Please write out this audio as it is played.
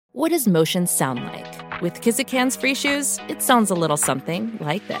What does motion sound like? With Kizikans free shoes, it sounds a little something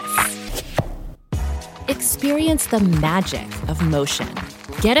like this. Experience the magic of motion.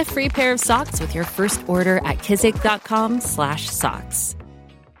 Get a free pair of socks with your first order at kizik.com/socks.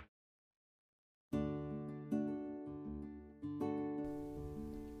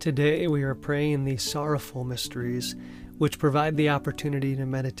 Today we are praying the sorrowful mysteries, which provide the opportunity to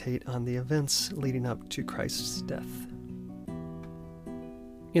meditate on the events leading up to Christ's death.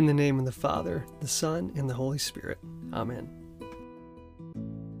 In the name of the Father, the Son, and the Holy Spirit. Amen.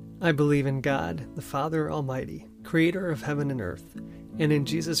 I believe in God, the Father Almighty, creator of heaven and earth, and in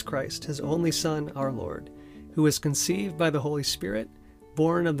Jesus Christ, his only Son, our Lord, who was conceived by the Holy Spirit,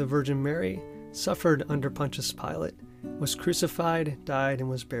 born of the Virgin Mary, suffered under Pontius Pilate, was crucified, died, and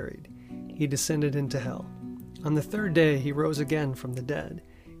was buried. He descended into hell. On the third day he rose again from the dead.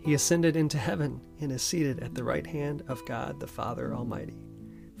 He ascended into heaven and is seated at the right hand of God the Father Almighty.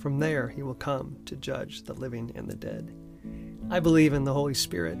 From there he will come to judge the living and the dead. I believe in the Holy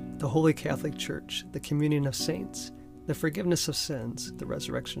Spirit, the Holy Catholic Church, the communion of saints, the forgiveness of sins, the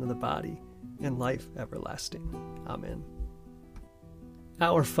resurrection of the body, and life everlasting. Amen.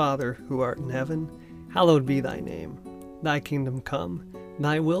 Our Father, who art in heaven, hallowed be thy name. Thy kingdom come,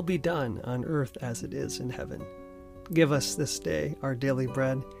 thy will be done on earth as it is in heaven. Give us this day our daily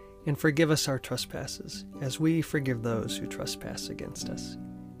bread, and forgive us our trespasses, as we forgive those who trespass against us.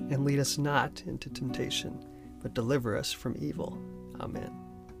 And lead us not into temptation, but deliver us from evil. Amen.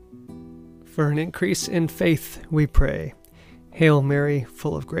 For an increase in faith, we pray. Hail Mary,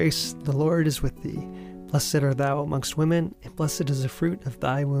 full of grace, the Lord is with thee. Blessed art thou amongst women, and blessed is the fruit of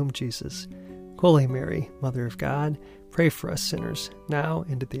thy womb, Jesus. Holy Mary, Mother of God, pray for us sinners, now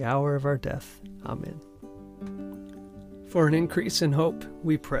and at the hour of our death. Amen. For an increase in hope,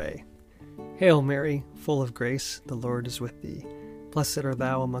 we pray. Hail Mary, full of grace, the Lord is with thee. Blessed art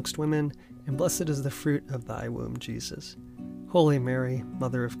thou amongst women, and blessed is the fruit of thy womb, Jesus. Holy Mary,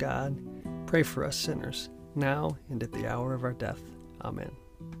 Mother of God, pray for us sinners, now and at the hour of our death. Amen.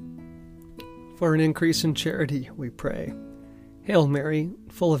 For an increase in charity, we pray. Hail Mary,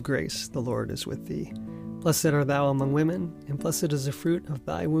 full of grace, the Lord is with thee. Blessed art thou among women, and blessed is the fruit of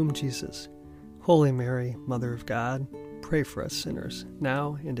thy womb, Jesus. Holy Mary, Mother of God, pray for us sinners,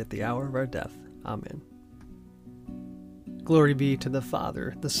 now and at the hour of our death. Amen. Glory be to the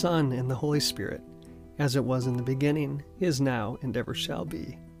Father, the Son, and the Holy Spirit, as it was in the beginning, is now, and ever shall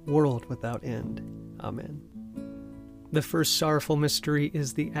be, world without end. Amen. The first sorrowful mystery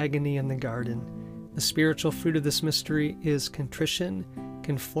is the agony in the garden. The spiritual fruit of this mystery is contrition,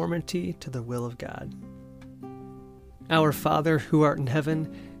 conformity to the will of God. Our Father, who art in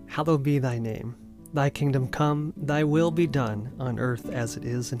heaven, hallowed be thy name. Thy kingdom come, thy will be done, on earth as it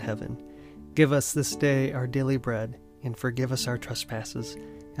is in heaven. Give us this day our daily bread, and forgive us our trespasses,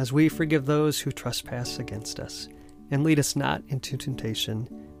 as we forgive those who trespass against us. And lead us not into temptation,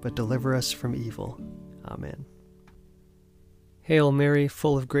 but deliver us from evil. Amen. Hail Mary,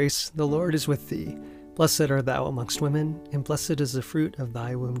 full of grace, the Lord is with thee. Blessed art thou amongst women, and blessed is the fruit of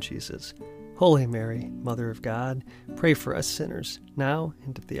thy womb, Jesus. Holy Mary, Mother of God, pray for us sinners, now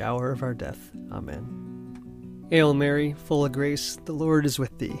and at the hour of our death. Amen. Hail Mary, full of grace, the Lord is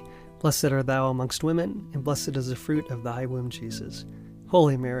with thee. Blessed art thou amongst women, and blessed is the fruit of thy womb, Jesus.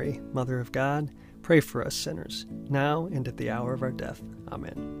 Holy Mary, Mother of God, pray for us sinners, now and at the hour of our death.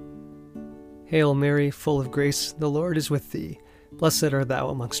 Amen. Hail Mary, full of grace, the Lord is with thee. Blessed art thou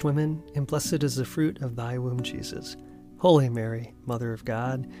amongst women, and blessed is the fruit of thy womb, Jesus. Holy Mary, Mother of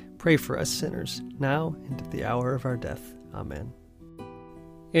God, pray for us sinners, now and at the hour of our death. Amen.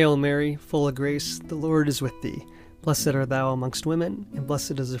 Hail Mary, full of grace, the Lord is with thee. Blessed art thou amongst women, and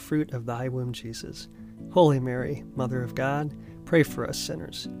blessed is the fruit of thy womb, Jesus. Holy Mary, Mother of God, pray for us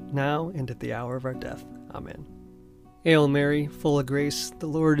sinners, now and at the hour of our death. Amen. Hail Mary, full of grace, the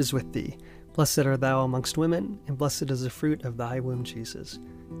Lord is with thee. Blessed art thou amongst women, and blessed is the fruit of thy womb, Jesus.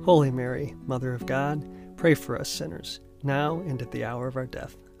 Holy Mary, Mother of God, pray for us sinners, now and at the hour of our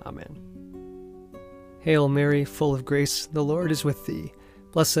death. Amen. Hail Mary, full of grace, the Lord is with thee.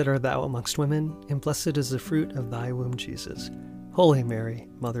 Blessed art thou amongst women, and blessed is the fruit of thy womb, Jesus. Holy Mary,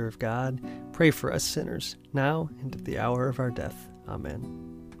 Mother of God, pray for us sinners, now and at the hour of our death.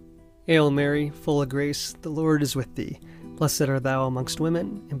 Amen. Hail Mary, full of grace, the Lord is with thee. Blessed art thou amongst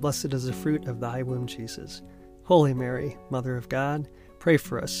women, and blessed is the fruit of thy womb, Jesus. Holy Mary, Mother of God, pray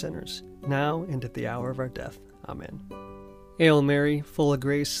for us sinners, now and at the hour of our death. Amen. Hail Mary, full of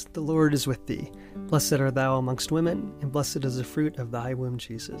grace, the Lord is with thee. Blessed art thou amongst women, and blessed is the fruit of thy womb,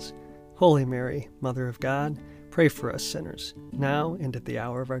 Jesus. Holy Mary, Mother of God, pray for us sinners, now and at the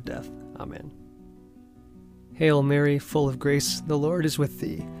hour of our death. Amen. Hail Mary, full of grace, the Lord is with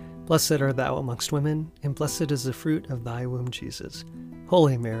thee. Blessed art thou amongst women, and blessed is the fruit of thy womb, Jesus.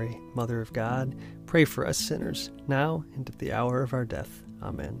 Holy Mary, Mother of God, pray for us sinners, now and at the hour of our death.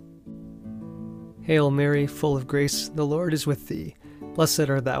 Amen. Hail Mary, full of grace, the Lord is with thee. Blessed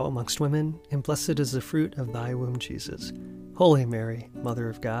art thou amongst women, and blessed is the fruit of thy womb, Jesus. Holy Mary, Mother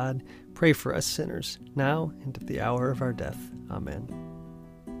of God, pray for us sinners, now and at the hour of our death. Amen.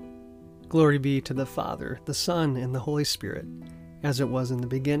 Glory be to the Father, the Son, and the Holy Spirit, as it was in the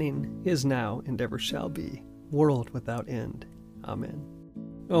beginning, is now, and ever shall be, world without end. Amen.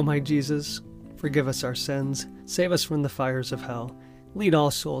 O my Jesus, forgive us our sins, save us from the fires of hell, lead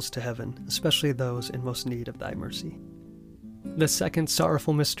all souls to heaven, especially those in most need of thy mercy. The second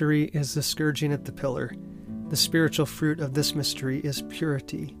sorrowful mystery is the scourging at the pillar. The spiritual fruit of this mystery is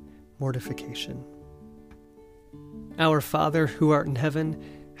purity, mortification. Our Father, who art in heaven,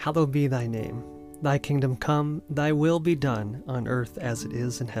 hallowed be thy name. Thy kingdom come, thy will be done, on earth as it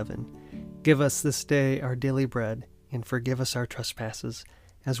is in heaven. Give us this day our daily bread, and forgive us our trespasses,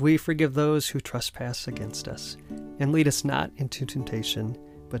 as we forgive those who trespass against us. And lead us not into temptation,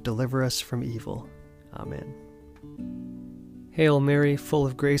 but deliver us from evil. Amen. Hail Mary, full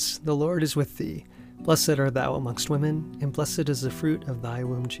of grace, the Lord is with thee. Blessed art thou amongst women, and blessed is the fruit of thy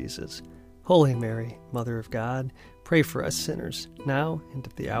womb, Jesus. Holy Mary, Mother of God, pray for us sinners, now and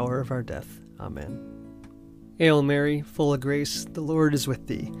at the hour of our death. Amen. Hail Mary, full of grace, the Lord is with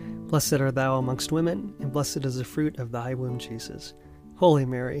thee. Blessed art thou amongst women, and blessed is the fruit of thy womb, Jesus. Holy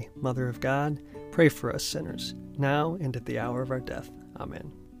Mary, Mother of God, pray for us sinners, now and at the hour of our death.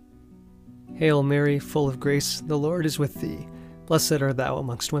 Amen. Hail Mary, full of grace, the Lord is with thee. Blessed art thou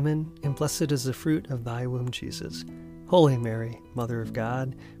amongst women, and blessed is the fruit of thy womb, Jesus. Holy Mary, Mother of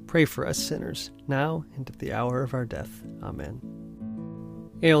God, pray for us sinners, now and at the hour of our death. Amen.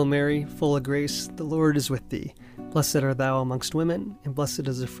 Hail Mary, full of grace, the Lord is with thee. Blessed art thou amongst women, and blessed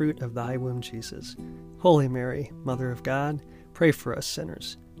is the fruit of thy womb, Jesus. Holy Mary, Mother of God, pray for us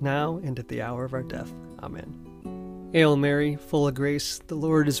sinners, now and at the hour of our death. Amen. Hail Mary, full of grace, the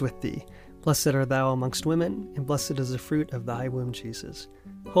Lord is with thee. Blessed art thou amongst women, and blessed is the fruit of thy womb, Jesus.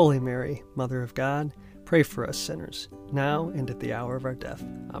 Holy Mary, Mother of God, pray for us sinners, now and at the hour of our death.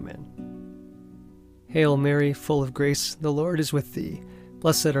 Amen. Hail Mary, full of grace, the Lord is with thee.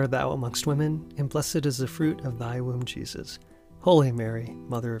 Blessed art thou amongst women, and blessed is the fruit of thy womb, Jesus. Holy Mary,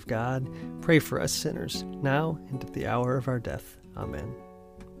 Mother of God, pray for us sinners, now and at the hour of our death. Amen.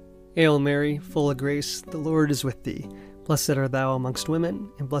 Hail Mary, full of grace, the Lord is with thee. Blessed art thou amongst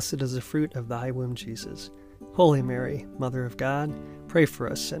women, and blessed is the fruit of thy womb, Jesus. Holy Mary, Mother of God, pray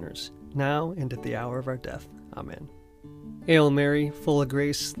for us sinners, now and at the hour of our death. Amen. Hail Mary, full of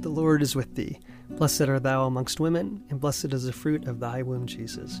grace, the Lord is with thee. Blessed art thou amongst women, and blessed is the fruit of thy womb,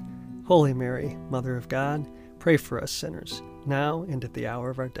 Jesus. Holy Mary, Mother of God, pray for us sinners, now and at the hour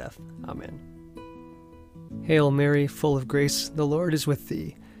of our death. Amen. Hail Mary, full of grace, the Lord is with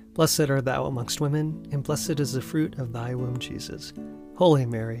thee. Blessed art thou amongst women, and blessed is the fruit of thy womb, Jesus. Holy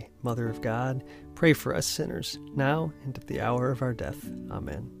Mary, Mother of God, pray for us sinners, now and at the hour of our death.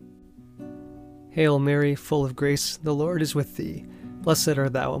 Amen. Hail Mary, full of grace, the Lord is with thee. Blessed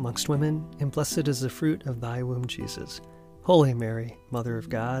art thou amongst women, and blessed is the fruit of thy womb, Jesus. Holy Mary, Mother of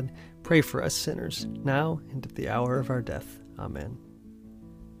God, pray for us sinners, now and at the hour of our death. Amen.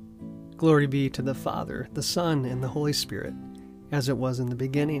 Glory be to the Father, the Son, and the Holy Spirit, as it was in the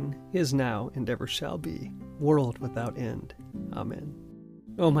beginning, is now, and ever shall be, world without end. Amen.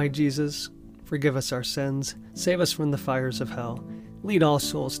 O my Jesus, forgive us our sins, save us from the fires of hell, lead all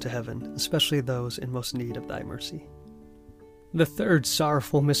souls to heaven, especially those in most need of thy mercy. The third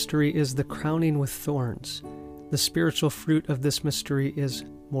sorrowful mystery is the crowning with thorns. The spiritual fruit of this mystery is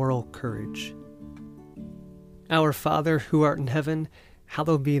moral courage. Our Father, who art in heaven,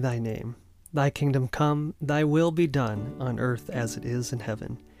 hallowed be thy name. Thy kingdom come, thy will be done, on earth as it is in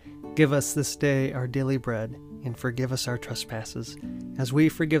heaven. Give us this day our daily bread, and forgive us our trespasses, as we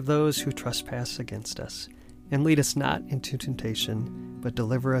forgive those who trespass against us. And lead us not into temptation, but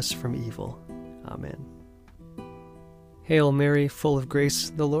deliver us from evil. Amen. Hail Mary, full of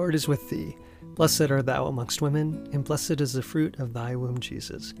grace, the Lord is with thee. Blessed art thou amongst women, and blessed is the fruit of thy womb,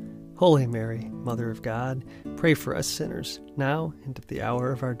 Jesus. Holy Mary, Mother of God, pray for us sinners, now and at the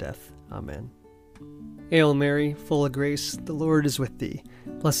hour of our death. Amen. Hail Mary, full of grace, the Lord is with thee.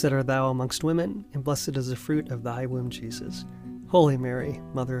 Blessed art thou amongst women, and blessed is the fruit of thy womb, Jesus. Holy Mary,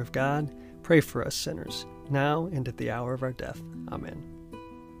 Mother of God, pray for us sinners, now and at the hour of our death. Amen.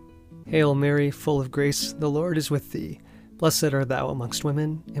 Hail Mary, full of grace, the Lord is with thee. Blessed art thou amongst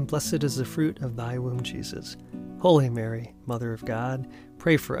women, and blessed is the fruit of thy womb, Jesus. Holy Mary, Mother of God,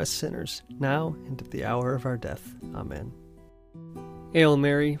 pray for us sinners, now and at the hour of our death. Amen. Hail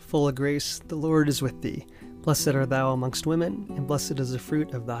Mary, full of grace, the Lord is with thee. Blessed art thou amongst women, and blessed is the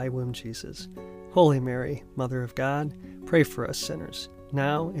fruit of thy womb, Jesus. Holy Mary, Mother of God, pray for us sinners,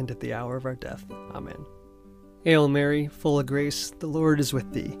 now and at the hour of our death. Amen. Hail Mary, full of grace, the Lord is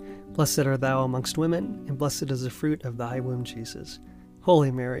with thee. Blessed art thou amongst women, and blessed is the fruit of thy womb, Jesus.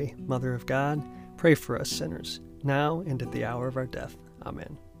 Holy Mary, Mother of God, pray for us sinners, now and at the hour of our death.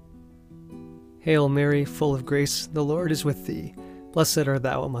 Amen. Hail Mary, full of grace, the Lord is with thee. Blessed art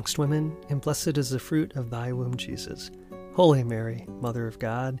thou amongst women, and blessed is the fruit of thy womb, Jesus. Holy Mary, Mother of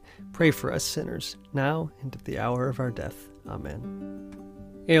God, pray for us sinners, now and at the hour of our death. Amen.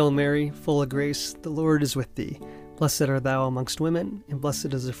 Hail Mary, full of grace, the Lord is with thee. Blessed art thou amongst women, and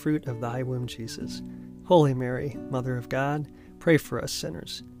blessed is the fruit of thy womb, Jesus. Holy Mary, Mother of God, pray for us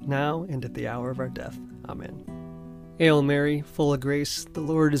sinners, now and at the hour of our death. Amen. Hail Mary, full of grace, the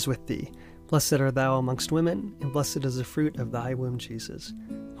Lord is with thee. Blessed art thou amongst women, and blessed is the fruit of thy womb, Jesus.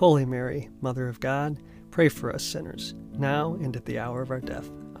 Holy Mary, Mother of God, pray for us sinners, now and at the hour of our death.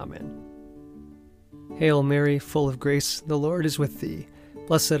 Amen. Hail Mary, full of grace, the Lord is with thee.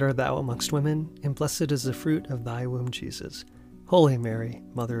 Blessed art thou amongst women, and blessed is the fruit of thy womb, Jesus. Holy Mary,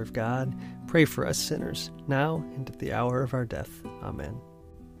 Mother of God, pray for us sinners, now and at the hour of our death. Amen.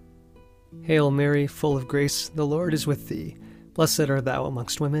 Hail Mary, full of grace, the Lord is with thee. Blessed art thou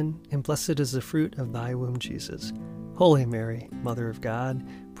amongst women, and blessed is the fruit of thy womb, Jesus. Holy Mary, Mother of God,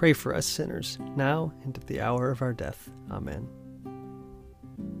 pray for us sinners, now and at the hour of our death. Amen.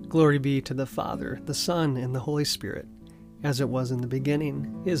 Glory be to the Father, the Son, and the Holy Spirit, as it was in the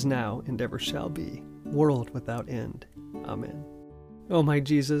beginning, is now, and ever shall be, world without end. Amen. O my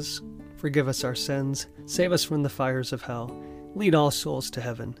Jesus, forgive us our sins, save us from the fires of hell, lead all souls to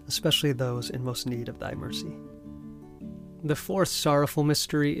heaven, especially those in most need of thy mercy. The fourth sorrowful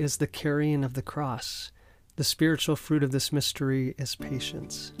mystery is the carrying of the cross. The spiritual fruit of this mystery is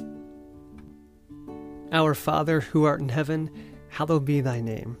patience. Our Father, who art in heaven, hallowed be thy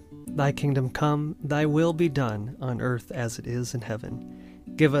name. Thy kingdom come, thy will be done, on earth as it is in heaven.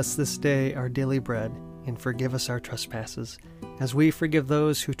 Give us this day our daily bread, and forgive us our trespasses, as we forgive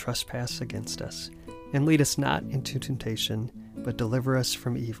those who trespass against us. And lead us not into temptation, but deliver us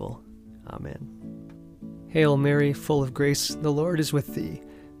from evil. Amen. Hail Mary, full of grace, the Lord is with thee.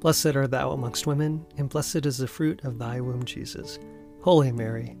 Blessed art thou amongst women, and blessed is the fruit of thy womb, Jesus. Holy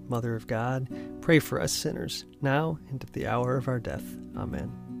Mary, Mother of God, pray for us sinners, now and at the hour of our death.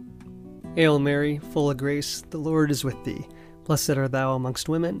 Amen. Hail Mary, full of grace, the Lord is with thee. Blessed art thou amongst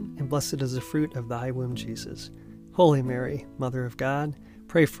women, and blessed is the fruit of thy womb, Jesus. Holy Mary, Mother of God,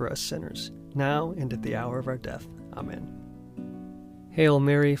 pray for us sinners, now and at the hour of our death. Amen. Hail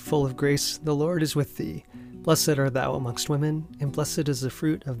Mary, full of grace, the Lord is with thee. Blessed art thou amongst women, and blessed is the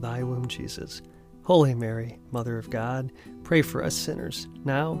fruit of thy womb, Jesus. Holy Mary, Mother of God, pray for us sinners,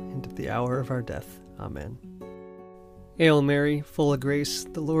 now and at the hour of our death. Amen. Hail Mary, full of grace,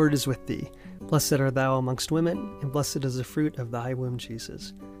 the Lord is with thee. Blessed art thou amongst women, and blessed is the fruit of thy womb,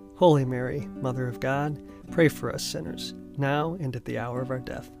 Jesus. Holy Mary, Mother of God, pray for us sinners, now and at the hour of our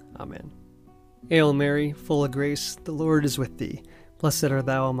death. Amen. Hail Mary, full of grace, the Lord is with thee. Blessed art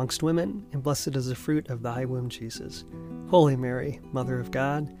thou amongst women, and blessed is the fruit of thy womb, Jesus. Holy Mary, Mother of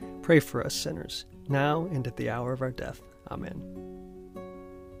God, pray for us sinners, now and at the hour of our death. Amen.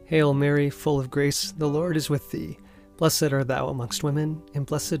 Hail Mary, full of grace, the Lord is with thee. Blessed art thou amongst women, and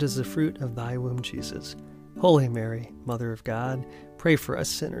blessed is the fruit of thy womb, Jesus. Holy Mary, Mother of God, pray for us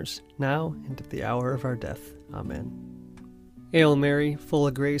sinners, now and at the hour of our death. Amen. Hail Mary, full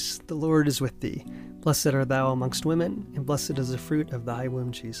of grace, the Lord is with thee. Blessed art thou amongst women, and blessed is the fruit of thy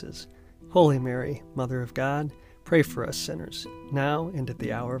womb, Jesus. Holy Mary, Mother of God, pray for us sinners, now and at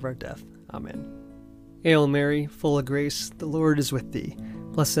the hour of our death. Amen. Hail Mary, full of grace, the Lord is with thee.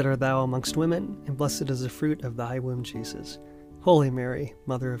 Blessed art thou amongst women, and blessed is the fruit of thy womb, Jesus. Holy Mary,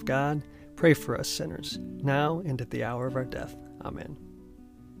 Mother of God, pray for us sinners, now and at the hour of our death. Amen.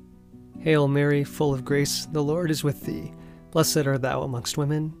 Hail Mary, full of grace, the Lord is with thee. Blessed art thou amongst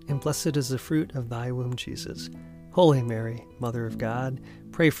women, and blessed is the fruit of thy womb, Jesus. Holy Mary, Mother of God,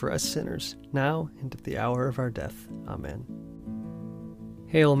 pray for us sinners, now and at the hour of our death. Amen.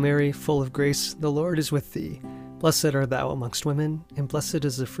 Hail Mary, full of grace, the Lord is with thee. Blessed art thou amongst women, and blessed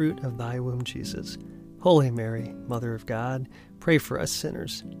is the fruit of thy womb, Jesus. Holy Mary, Mother of God, pray for us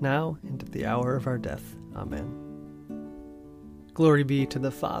sinners, now and at the hour of our death. Amen. Glory be to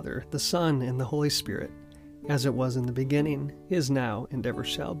the Father, the Son, and the Holy Spirit, as it was in the beginning, is now, and ever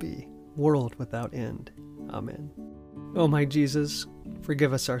shall be, world without end. Amen. O my Jesus,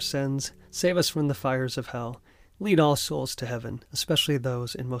 forgive us our sins, save us from the fires of hell, lead all souls to heaven, especially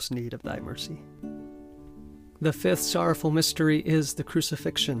those in most need of thy mercy. The fifth sorrowful mystery is the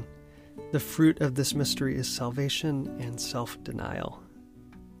crucifixion. The fruit of this mystery is salvation and self-denial.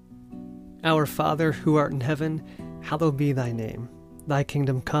 Our Father, who art in heaven, hallowed be thy name. Thy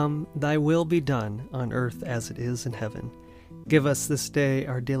kingdom come, thy will be done, on earth as it is in heaven. Give us this day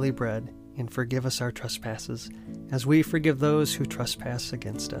our daily bread, and forgive us our trespasses, as we forgive those who trespass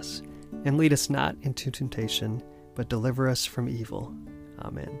against us. And lead us not into temptation, but deliver us from evil.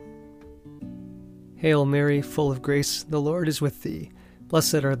 Amen. Hail Mary, full of grace, the Lord is with thee.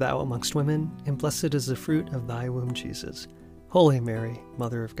 Blessed art thou amongst women, and blessed is the fruit of thy womb, Jesus. Holy Mary,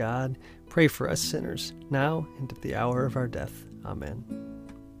 Mother of God, pray for us sinners, now and at the hour of our death. Amen.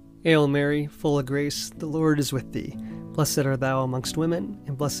 Hail Mary, full of grace, the Lord is with thee. Blessed art thou amongst women,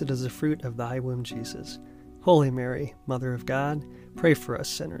 and blessed is the fruit of thy womb, Jesus. Holy Mary, Mother of God, pray for us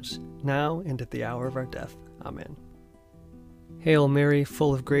sinners, now and at the hour of our death. Amen. Hail Mary,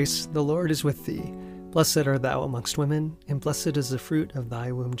 full of grace, the Lord is with thee. Blessed art thou amongst women, and blessed is the fruit of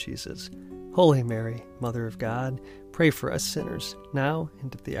thy womb, Jesus. Holy Mary, Mother of God, pray for us sinners, now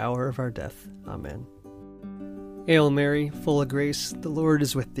and at the hour of our death. Amen. Hail Mary, full of grace, the Lord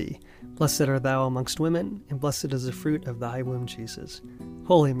is with thee. Blessed art thou amongst women, and blessed is the fruit of thy womb, Jesus.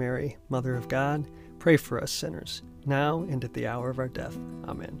 Holy Mary, Mother of God, pray for us sinners, now and at the hour of our death.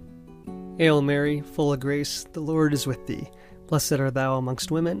 Amen. Hail Mary, full of grace, the Lord is with thee. Blessed art thou amongst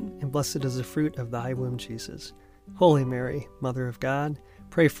women, and blessed is the fruit of thy womb, Jesus. Holy Mary, Mother of God,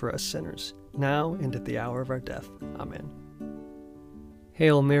 pray for us sinners, now and at the hour of our death. Amen.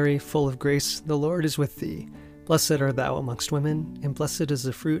 Hail Mary, full of grace, the Lord is with thee. Blessed art thou amongst women, and blessed is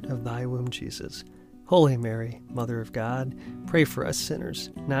the fruit of thy womb, Jesus. Holy Mary, Mother of God, pray for us sinners,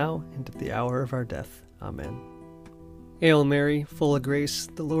 now and at the hour of our death. Amen. Hail Mary, full of grace,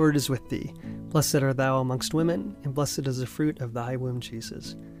 the Lord is with thee. Blessed art thou amongst women, and blessed is the fruit of thy womb,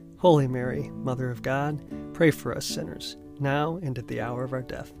 Jesus. Holy Mary, Mother of God, pray for us sinners, now and at the hour of our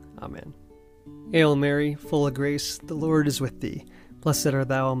death. Amen. Hail Mary, full of grace, the Lord is with thee. Blessed art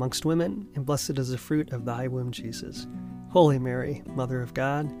thou amongst women, and blessed is the fruit of thy womb, Jesus. Holy Mary, Mother of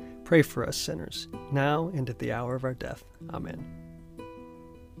God, pray for us sinners, now and at the hour of our death. Amen.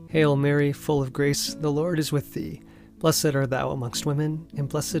 Hail Mary, full of grace, the Lord is with thee. Blessed art thou amongst women, and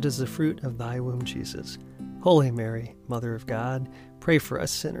blessed is the fruit of thy womb, Jesus. Holy Mary, Mother of God, pray for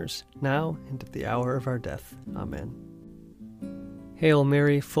us sinners, now and at the hour of our death. Amen. Hail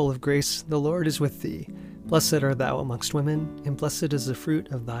Mary, full of grace, the Lord is with thee. Blessed art thou amongst women, and blessed is the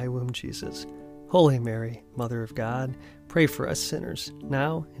fruit of thy womb, Jesus. Holy Mary, Mother of God, pray for us sinners,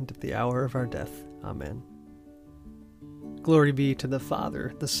 now and at the hour of our death. Amen. Glory be to the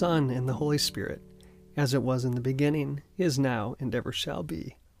Father, the Son, and the Holy Spirit, as it was in the beginning, is now, and ever shall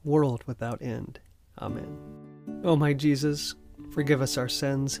be, world without end. Amen. O my Jesus, forgive us our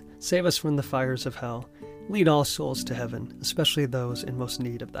sins, save us from the fires of hell, lead all souls to heaven, especially those in most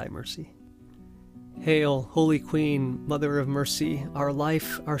need of thy mercy. Hail, Holy Queen, Mother of Mercy, our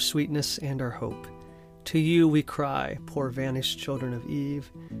life, our sweetness, and our hope. To you we cry, poor vanished children of Eve.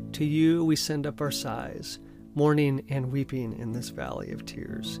 To you we send up our sighs, mourning and weeping in this valley of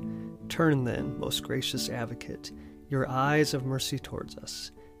tears. Turn then, most gracious Advocate, your eyes of mercy towards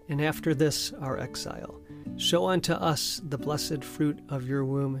us, and after this our exile, show unto us the blessed fruit of your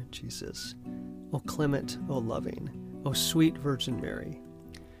womb, Jesus. O clement, O loving, O sweet Virgin Mary,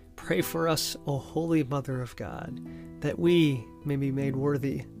 pray for us, O Holy Mother of God, that we may be made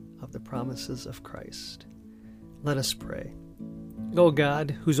worthy of the promises of Christ. Let us pray. O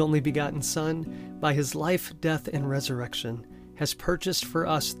God, whose only begotten Son, by his life, death, and resurrection, has purchased for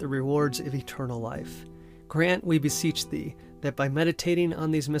us the rewards of eternal life, grant, we beseech thee, that by meditating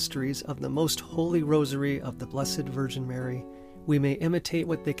on these mysteries of the most holy rosary of the Blessed Virgin Mary, we may imitate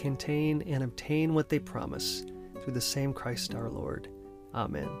what they contain and obtain what they promise, through the same Christ our Lord.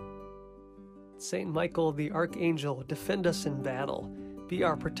 Amen. Saint Michael the Archangel, defend us in battle. Be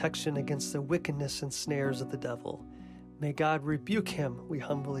our protection against the wickedness and snares of the devil. May God rebuke him, we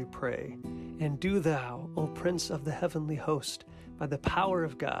humbly pray. And do thou, O Prince of the heavenly host, by the power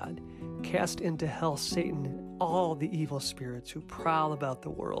of God, cast into hell Satan and all the evil spirits who prowl about the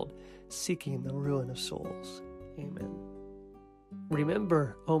world, seeking the ruin of souls. Amen.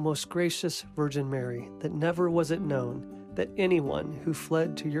 Remember, O most gracious Virgin Mary, that never was it known that anyone who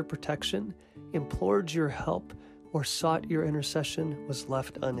fled to your protection, implored your help, or sought your intercession was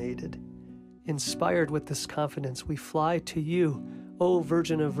left unaided. Inspired with this confidence, we fly to you, O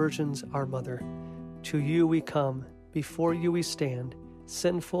Virgin of Virgins, our Mother. To you we come, before you we stand,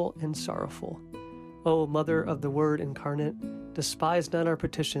 sinful and sorrowful. O Mother of the Word incarnate, despise not our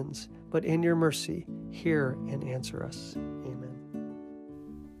petitions, but in your mercy hear and answer us. Amen.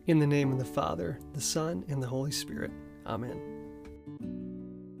 In the name of the Father, the Son, and the Holy Spirit. Amen.